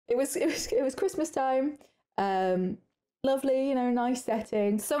it was Christmas time. Lovely, you know, nice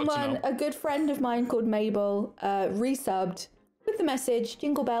setting. Someone, a good friend of mine called Mabel, resubbed with the message,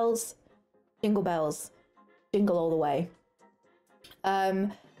 jingle bells, jingle all the way.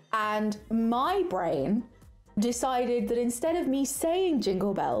 And my brain decided that instead of me saying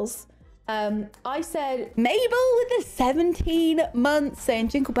jingle bells, I said Mabel with the 17 months saying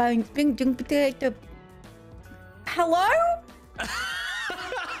jingle bells. Hello?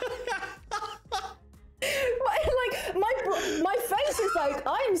 My face is like,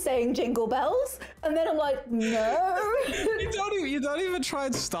 I'm saying jingle bells, and then I'm like, no. You don't even try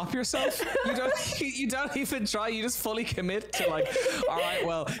and stop yourself. You don't even try. You just fully commit to like, all right,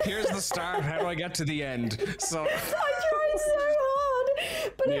 well, here's the start. How do I get to the end? So I tried so hard,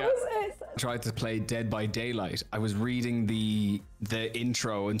 but I tried to play Dead by Daylight. I was reading the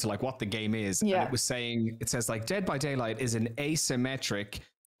intro into like what the game is, and it says like Dead by Daylight is an asymmetric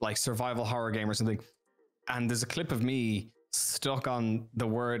like survival horror game or something. And there's a clip of me stuck on the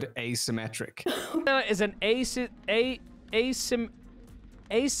word asymmetric. Is an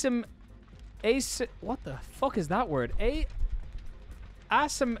what the fuck is that word?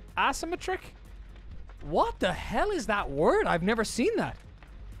 Asymmetric? What the hell is that word? I've never seen that.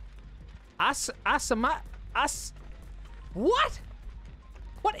 What?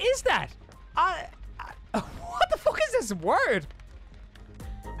 What is that? What the fuck is this word?